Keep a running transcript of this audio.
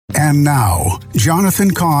And now,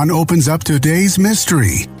 Jonathan Cahn opens up today's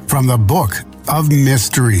mystery from the Book of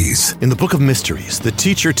Mysteries. In the Book of Mysteries, the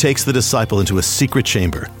teacher takes the disciple into a secret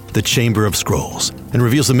chamber, the Chamber of Scrolls, and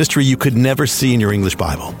reveals a mystery you could never see in your English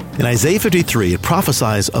Bible. In Isaiah 53, it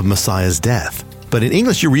prophesies of Messiah's death. But in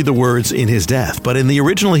English, you read the words, in his death. But in the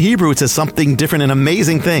original Hebrew, it says something different, an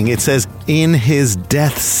amazing thing. It says, in his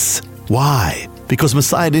deaths. Why? Because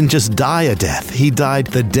Messiah didn't just die a death. He died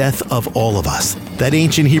the death of all of us. That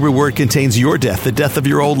ancient Hebrew word contains your death, the death of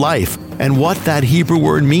your old life. And what that Hebrew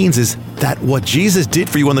word means is that what Jesus did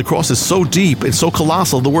for you on the cross is so deep and so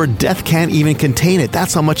colossal, the word death can't even contain it.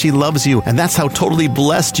 That's how much he loves you, and that's how totally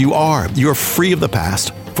blessed you are. You're free of the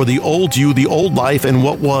past. For the old you, the old life, and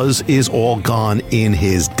what was is all gone in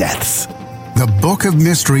his deaths. The Book of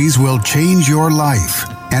Mysteries will change your life,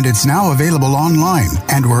 and it's now available online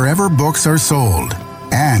and wherever books are sold.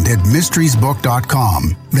 And at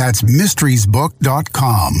mysteriesbook.com. That's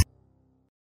mysteriesbook.com.